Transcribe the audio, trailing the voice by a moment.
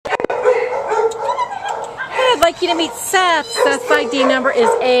like you to meet Seth. Seth's ID number is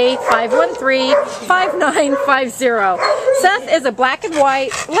A5135950. Seth is a black and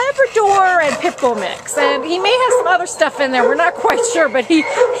white Labrador and Pitbull mix, and he may have some other stuff in there. We're not quite sure, but he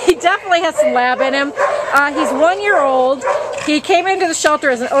definitely has some lab in him. He's 1 year old. He came into the shelter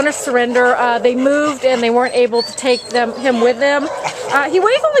as an owner surrender. They moved and they weren't able to take him with them. He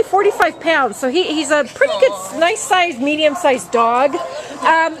weighs only 45 pounds, so he's a pretty good, nice-sized, medium-sized dog.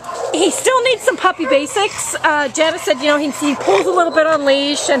 He still needs some puppy basics. Janice said, he pulls a little bit on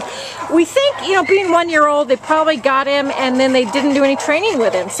leash, and we think, being 1 year old, they probably got him and then they didn't do any training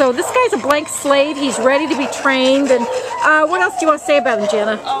with him. So this guy's a blank slate. He's ready to be trained. And what else do you want to say about him,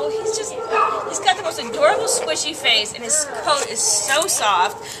 Jana? Oh, he's got the most adorable squishy face, and his coat is so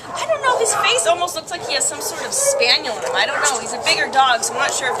soft. I don't know, his face almost looks like he has some sort of spaniel in him. I don't know. He's a bigger dog, so I'm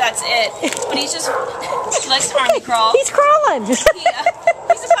not sure if that's it. But he likes to army crawl. He's crawling. He's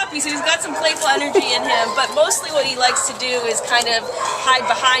a puppy, so he's got some playful energy in him, but mostly what he likes to do is kind of hide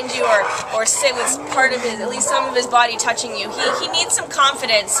behind you or sit with part of at least some of his body touching you. He needs some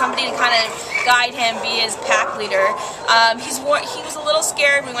confidence, somebody to kind of guide him, be his pack leader. He was a little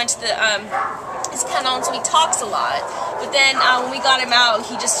scared when we went to his kennel, and so he talks a lot. But then when we got him out,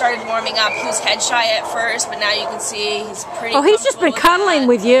 he just started warming up. He was head shy at first, but now you can see he's pretty. Oh, he's just been cuddling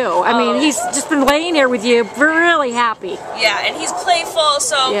with you. I mean, he's just been laying here with you, really happy. Yeah, and he's playful,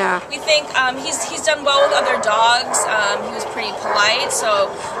 so we think he's done well with other dogs. He was pretty polite, so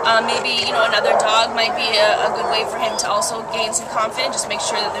maybe another dog might be a good way for him to also gain some confidence. Just make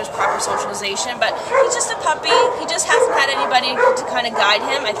sure that there's proper socialization. But he's just a puppy. He just hasn't had anybody to kind of guide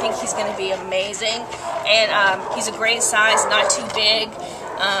him. I think he's going to be amazing, and he's a great size, not too big.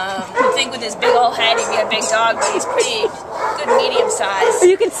 You'd think with his big old head he'd be a big dog, but he's pretty good medium size.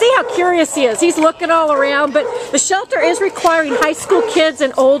 You can see how curious he is. He's looking all around, but the shelter is requiring high school kids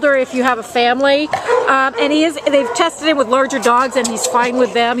and older if you have a family. And they've tested him with larger dogs, and he's fine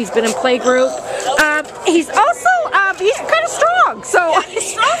with them. He's been in playgroup. He's also he's kind of strong, so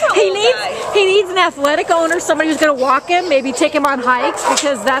he's strong for a he little needs an athletic owner, somebody who's going to walk him, maybe take him on hikes,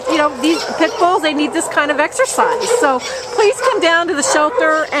 because that's these pit bulls, they need this kind of exercise. So please come down to the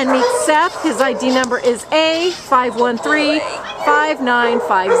shelter and meet Seth. His ID number is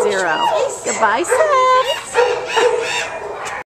A5135950. Goodbye, Seth.